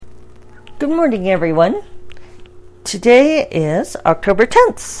Good morning, everyone. Today is October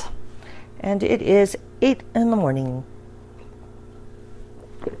 10th, and it is 8 in the morning.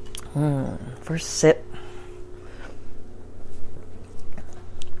 First sip.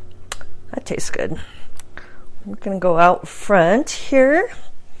 That tastes good. We're going to go out front here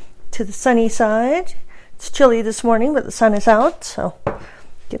to the sunny side. It's chilly this morning, but the sun is out, so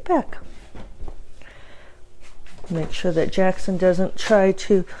get back. Make sure that Jackson doesn't try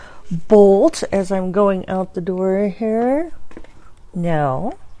to bolt as I'm going out the door here.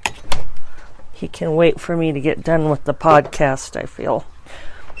 No. He can wait for me to get done with the podcast, I feel.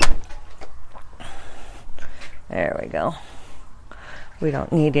 There we go. We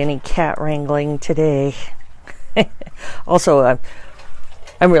don't need any cat wrangling today. Also,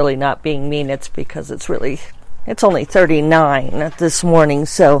 I'm really not being mean. It's because it's only 39 this morning,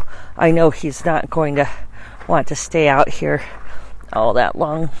 so I know he's not going to want to stay out here all that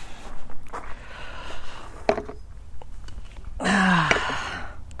long.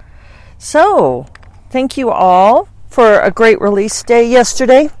 So, thank you all for a great release day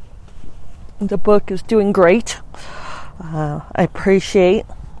yesterday. The book is doing great. I appreciate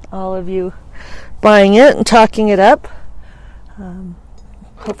all of you buying it and talking it up.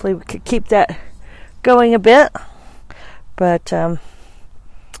 Hopefully we could keep that going a bit. But,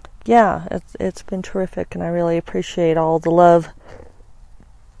 yeah, it's been terrific, and I really appreciate all the love.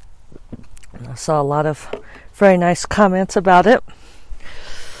 I saw a lot of very nice comments about it.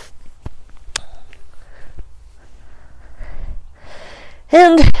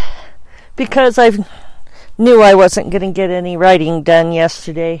 And because I knew I wasn't going to get any writing done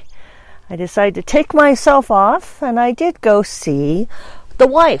yesterday, I decided to take myself off, and I did go see The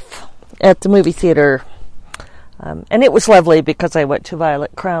Wife at the movie theater. And it was lovely because I went to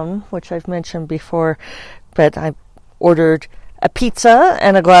Violet Crown, which I've mentioned before, but I ordered a pizza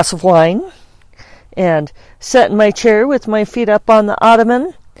and a glass of wine and sat in my chair with my feet up on the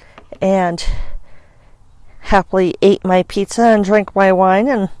ottoman and happily ate my pizza and drank my wine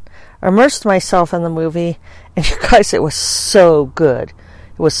and immersed myself in the movie. And you guys, it was so good.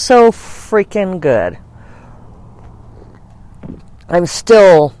 It was so freaking good. I'm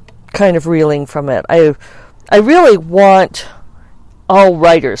still kind of reeling from it. I really want all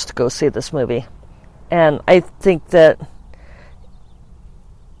writers to go see this movie. And I think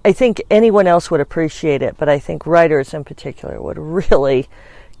anyone else would appreciate it, but I think writers in particular would really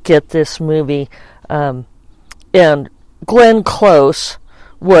get this movie. And Glenn Close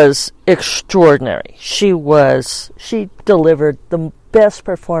was extraordinary. She delivered the best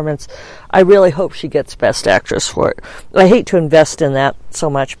performance. I really hope she gets Best Actress for it. I hate to invest in that so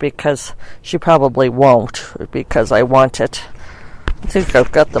much because she probably won't, because I want it. I think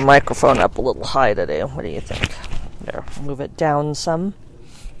I've got the microphone up a little high today. What do you think? There, move it down some.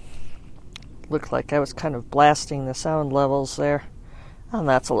 Looked like I was kind of blasting the sound levels there. And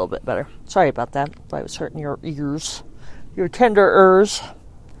that's a little bit better. Sorry about that. If I was hurting your ears. Your tender ears.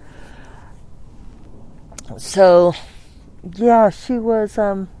 So, yeah, she was,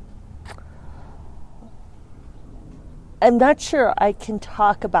 I'm not sure I can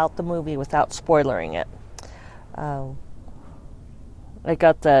talk about the movie without spoilering it. I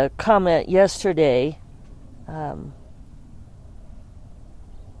got the comment yesterday, and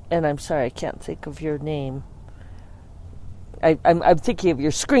I'm sorry, I can't think of your name. I'm thinking of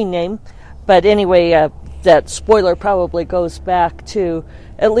your screen name, but anyway, that spoiler probably goes back to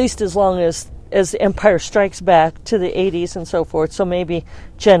at least as long as Empire Strikes Back, to the 80s and so forth, so maybe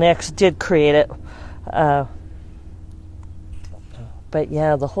Gen X did create it. But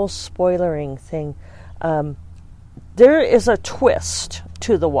yeah, the whole spoilering thing, there is a twist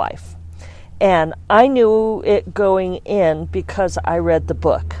to The Wife, and I knew it going in because I read the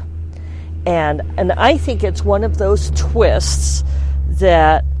book. And I think it's one of those twists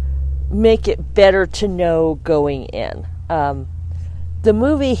that make it better to know going in. The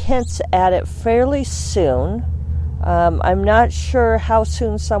movie hints at it fairly soon. I'm not sure how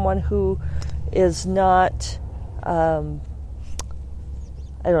soon someone who is not, I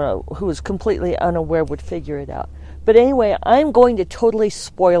don't know, who is completely unaware would figure it out. But anyway, I'm going to totally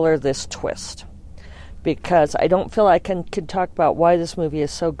spoiler this twist because I don't feel I can talk about why this movie is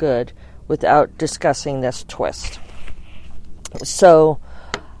so good without discussing this twist. So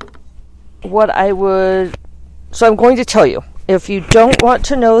I'm going to tell you, if you don't want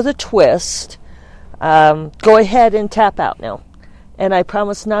to know the twist, go ahead and tap out now. And I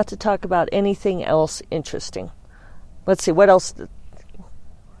promise not to talk about anything else interesting. Let's see, what else?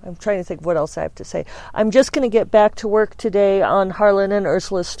 I'm trying to think of what else I have to say. I'm just going to get back to work today on Harlan and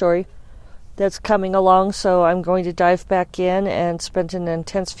Ursula's story. that's coming along, so I'm going to dive back in and spend an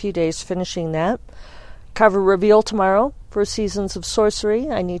intense few days finishing that. Cover reveal tomorrow for Seasons of Sorcery.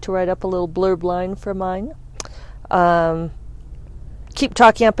 I need to write up a little blurb line for mine. Keep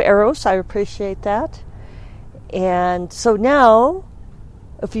talking up Eros. I appreciate that. And so now,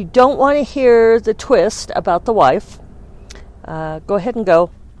 if you don't want to hear the twist about the wife, go ahead and go.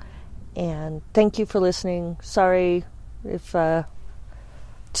 And thank you for listening. Sorry to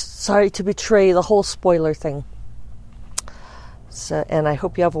betray the whole spoiler thing. So, and I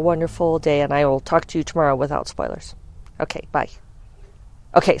hope you have a wonderful day, and I will talk to you tomorrow without spoilers. Okay, bye.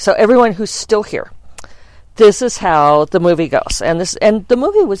 Okay, so everyone who's still here, this is how the movie goes. And the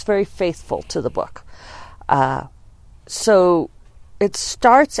movie was very faithful to the book. So it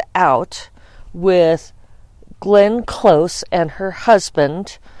starts out with Glenn Close and her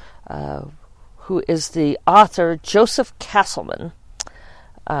husband, who is the author Joseph Castleman,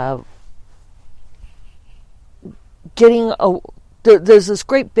 there's this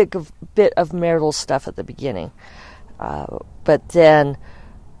great bit of marital stuff at the beginning, but then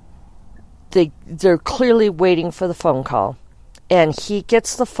they're clearly waiting for the phone call, and he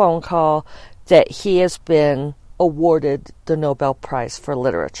gets the phone call that he has been awarded the Nobel Prize for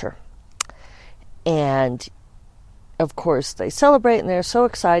Literature. And of course they celebrate and they're so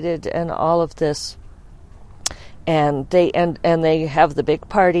excited and all of this, and they have the big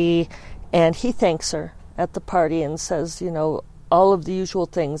party, and he thanks her at the party and says, all of the usual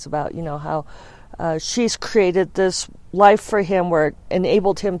things about, how she's created this life for him where it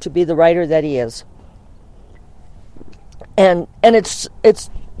enabled him to be the writer that he is. And it's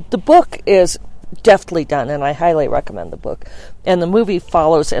the book is deftly done, and I highly recommend the book. And the movie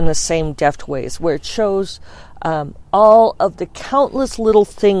follows in the same deft ways, where it shows all of the countless little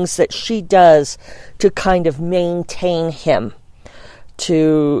things that she does to kind of maintain him,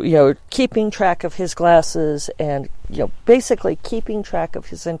 to, keeping track of his glasses and, basically keeping track of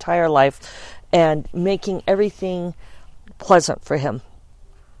his entire life and making everything pleasant for him.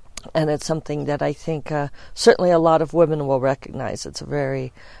 And it's something that I think certainly a lot of women will recognize. It's a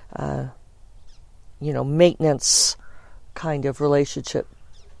very, maintenance kind of relationship.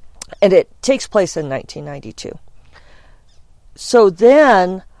 And it takes place in 1992. So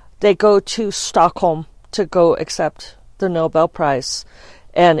then they go to Stockholm to go accept the Nobel Prize.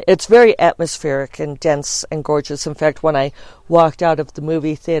 And it's very atmospheric and dense and gorgeous. In fact, when I walked out of the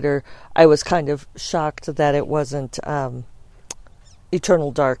movie theater, I was kind of shocked that it wasn't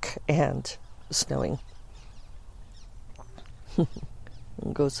eternal dark and snowing.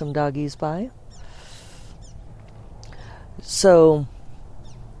 Go some doggies by. So,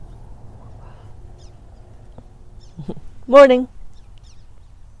 morning.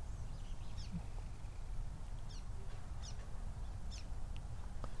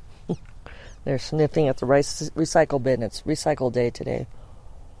 They're sniffing at the recycle bin. It's recycle day today.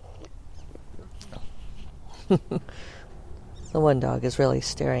 The one dog is really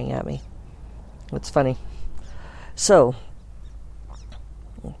staring at me. It's funny. So,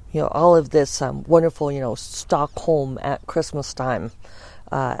 all of this wonderful, Stockholm at Christmas time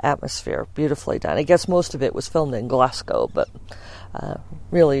atmosphere, beautifully done. I guess most of it was filmed in Glasgow, but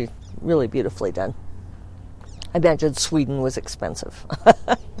really, really beautifully done. I imagine Sweden was expensive.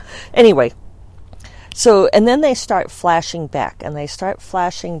 Anyway, so, and then they start flashing back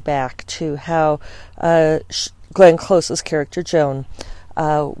to how Glenn Close's character, Joan,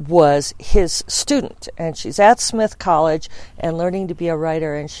 was his student, and she's at Smith College and learning to be a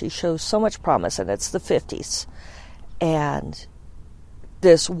writer, and she shows so much promise, and it's the 50s. And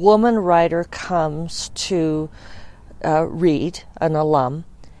this woman writer comes to read, an alum,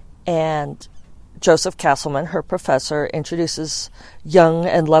 and Joseph Castleman, her professor, introduces young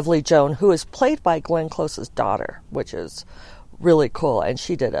and lovely Joan, who is played by Glenn Close's daughter, which is really cool, and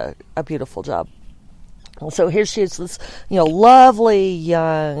she did a beautiful job. So here she is, this, lovely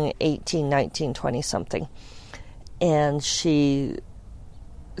young 18, 19, 20-something. And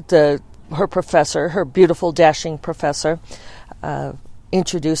her professor, her beautiful, dashing professor,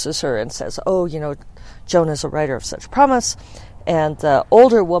 introduces her and says, Joan is a writer of such promise. And the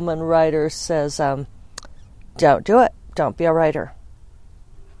older woman writer says, don't do it. Don't be a writer.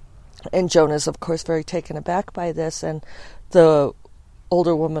 And Joan is, of course, very taken aback by this. And the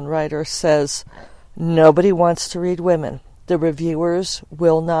older woman writer says, nobody wants to read women. The reviewers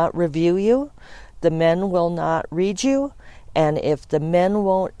will not review you. The men will not read you. And if the men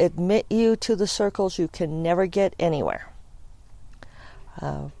won't admit you to the circles, you can never get anywhere.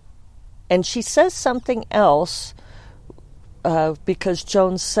 And she says something else, because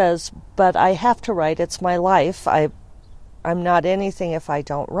Joan says, but I have to write. It's my life. I'm not anything if I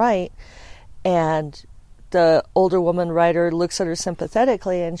don't write. And the older woman writer looks at her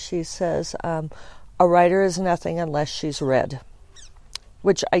sympathetically and she says, a writer is nothing unless she's read,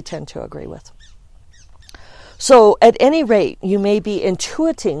 which I tend to agree with. So at any rate, you may be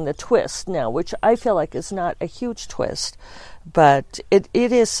intuiting the twist now, which I feel like is not a huge twist, but it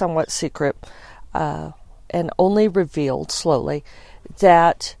is somewhat secret and only revealed slowly,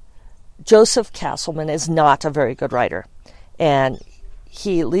 that Joseph Castleman is not a very good writer. And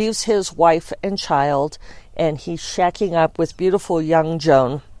he leaves his wife and child, and he's shacking up with beautiful young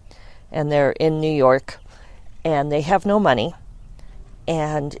Joan, and they're in New York, and they have no money.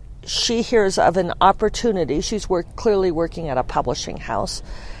 And she hears of an opportunity. She's clearly working at a publishing house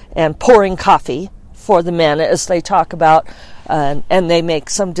and pouring coffee for the men as they talk about, and they make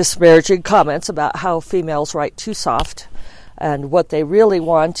some disparaging comments about how females write too soft. And what they really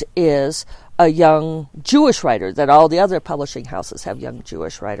want is a young Jewish writer, that all the other publishing houses have young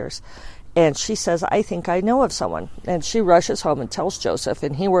Jewish writers. And she says, I think I know of someone. And she rushes home and tells Joseph,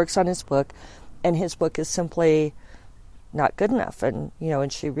 and he works on his book, and his book is simply not good enough. And,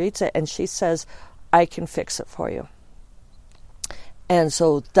 and she reads it, and she says, I can fix it for you. And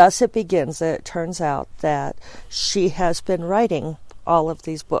so thus it begins. It turns out that she has been writing all of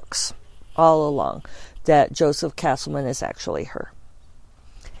these books all along, that Joseph Castleman is actually her.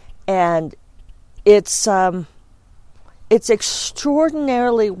 And it's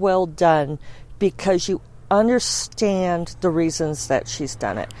extraordinarily well done because you understand the reasons that she's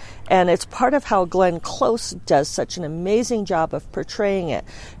done it. And it's part of how Glenn Close does such an amazing job of portraying it,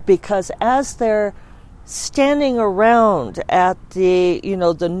 because as they're standing around at the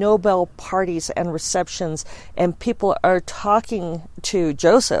Nobel parties and receptions, and people are talking to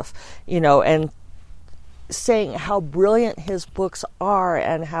Joseph, and saying how brilliant his books are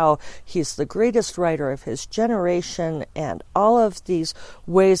and how he's the greatest writer of his generation and all of these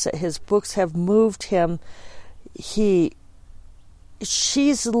ways that his books have moved him, she's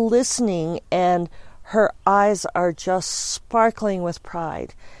listening and her eyes are just sparkling with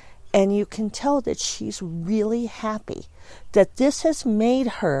pride. And you can tell that she's really happy, that this has made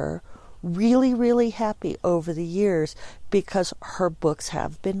her really, really happy over the years because her books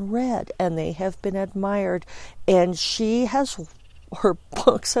have been read and they have been admired, and her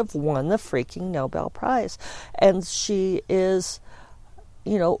books have won the freaking Nobel Prize, and she is,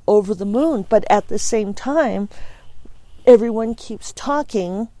 over the moon. But at the same time, everyone keeps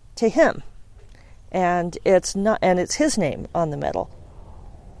talking to him, and it's his name on the medal.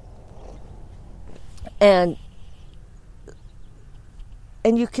 And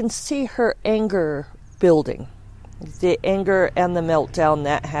you can see her anger building, the anger and the meltdown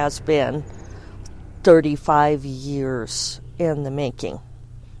that has been 35 years in the making.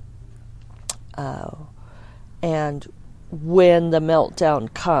 And when the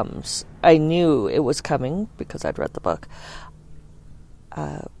meltdown comes, I knew it was coming because I'd read the book.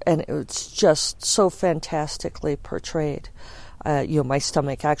 And it's just so fantastically portrayed. My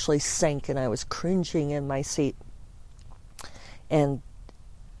stomach actually sank and I was cringing in my seat. And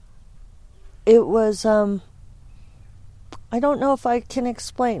it was, I don't know if I can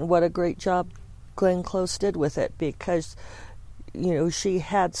explain what a great job Glenn Close did with it, because, she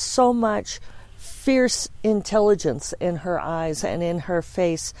had so much fierce intelligence in her eyes and in her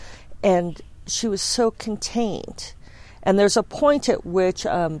face, and she was so contained. And there's a point at which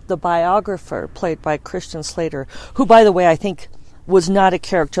the biographer, played by Christian Slater, who, by the way, I think was not a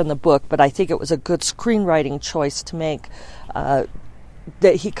character in the book, but I think it was a good screenwriting choice to make,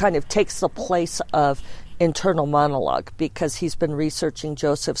 that he kind of takes the place of internal monologue, because he's been researching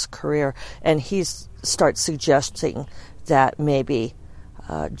Joseph's career, and he starts suggesting that maybe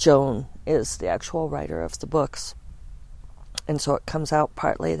Joan is the actual writer of the books. And so it comes out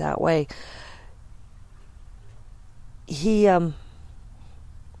partly that way. He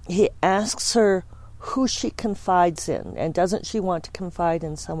asks her who she confides in, and doesn't she want to confide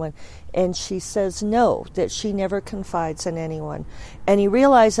in someone? And she says no, that she never confides in anyone. And he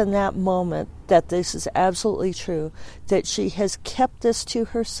realized in that moment that this is absolutely true, that she has kept this to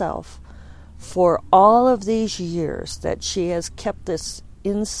herself for all of these years, that she has kept this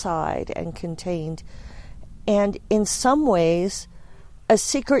inside and contained, and in some ways a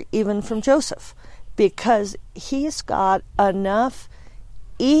secret even from Joseph, because he's got enough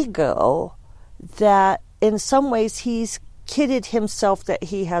ego that in some ways he's kidded himself that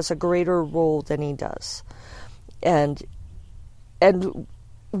he has a greater role than he does. And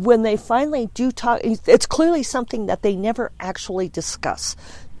when they finally do talk, it's clearly something that they never actually discuss.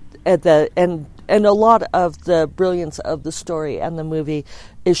 And a lot of the brilliance of the story and the movie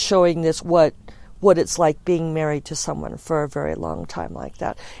is showing this, what what it's like being married to someone for a very long time like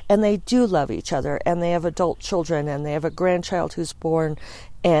that. And they do love each other, and they have adult children, and they have a grandchild who's born,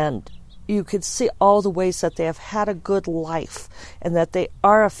 and you could see all the ways that they have had a good life and that they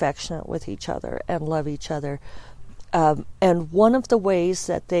are affectionate with each other and love each other. And one of the ways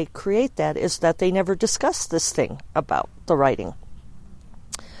that they create that is that they never discuss this thing about the writing.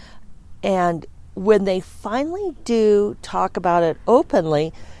 And when they finally do talk about it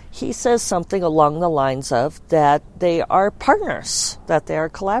openly, he says something along the lines of that they are partners, that they are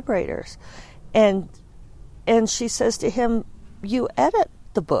collaborators. And she says to him, you edit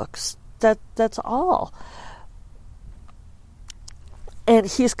the books. That's all. And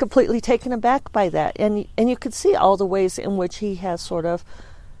he's completely taken aback by that. And you could see all the ways in which he has sort of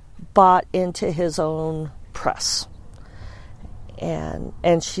bought into his own press.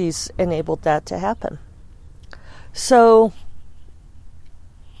 And she's enabled that to happen. So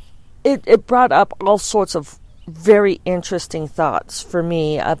it brought up all sorts of very interesting thoughts for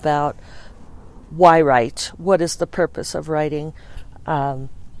me about why write, what is the purpose of writing,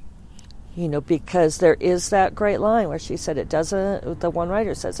 because there is that great line where she said the one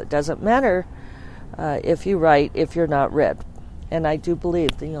writer says it doesn't matter if you write if you're not read. And I do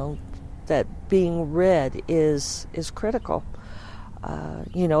believe, that being read is critical.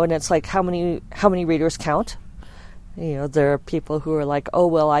 And it's like how many readers count? There are people who are like, oh,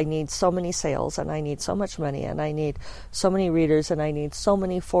 well, I need so many sales, and I need so much money, and I need so many readers, and I need so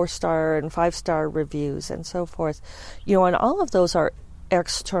many 4-star and 5-star reviews, and so forth. And all of those are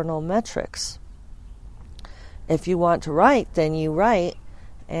external metrics. If you want to write, then you write,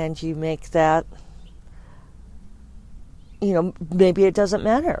 and you make that, maybe it doesn't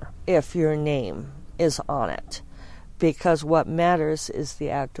matter if your name is on it, because what matters is the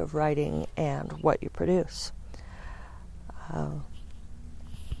act of writing and what you produce.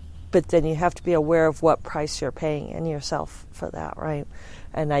 But then you have to be aware of what price you're paying in yourself for that, right?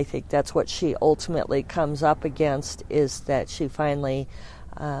 And I think that's what she ultimately comes up against, is that she finally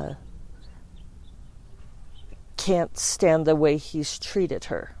can't stand the way he's treated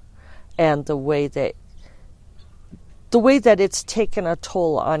her, and the way that it's taken a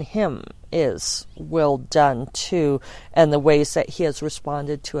toll on him is well done too, and the ways that he has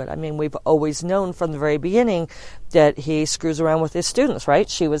responded to it. I mean, we've always known from the very beginning that he screws around with his students, right?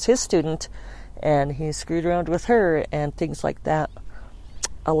 She was his student, and he screwed around with her, and things like that,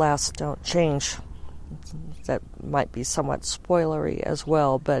 alas, don't change. That might be somewhat spoilery as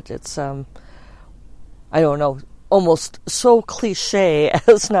well, but it's, I don't know, almost so cliche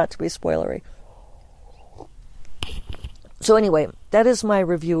as not to be spoilery. So anyway, that is my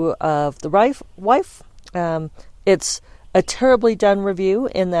review of The Wife. It's a terribly done review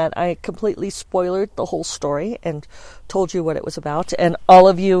in that I completely spoiled the whole story and told you what it was about. And all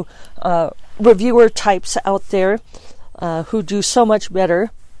of you reviewer types out there who do so much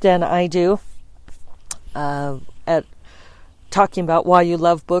better than I do at talking about why you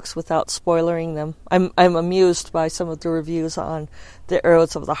love books without spoiling them. I'm amused by some of the reviews on The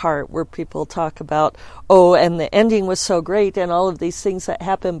Arrows of the Heart, where people talk about, oh, and the ending was so great and all of these things that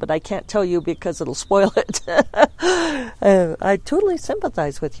happen, but I can't tell you because it'll spoil it. I totally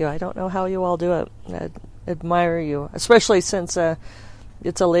sympathize with you. I don't know how you all do it. I admire you, especially since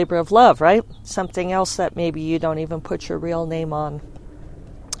it's a labor of love, right? Something else that maybe you don't even put your real name on.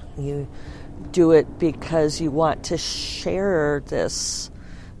 You do it because you want to share this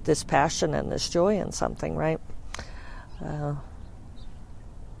passion and this joy in something, right?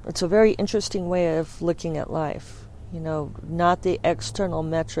 It's a very interesting way of looking at life. Not the external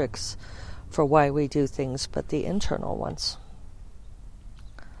metrics for why we do things, but the internal ones.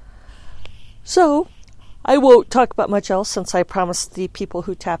 So, I won't talk about much else, since I promised the people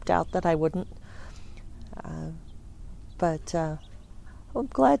who tapped out that I wouldn't. But I'm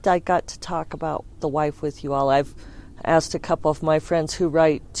glad I got to talk about The Wife with you all. I've asked a couple of my friends who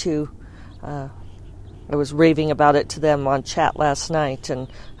write to, I was raving about it to them on chat last night, and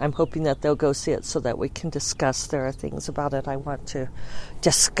I'm hoping that they'll go see it so that we can discuss. There are things about it I want to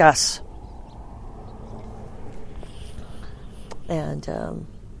discuss. And,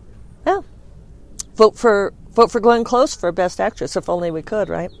 vote for Glenn Close for Best Actress, if only we could,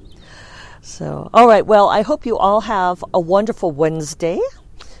 right? So, all right, well, I hope you all have a wonderful Wednesday.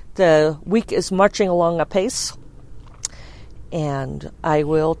 The week is marching along apace, and I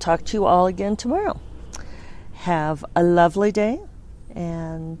will talk to you all again tomorrow. Have a lovely day,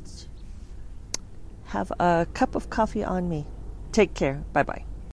 and have a cup of coffee on me. Take care. Bye-bye.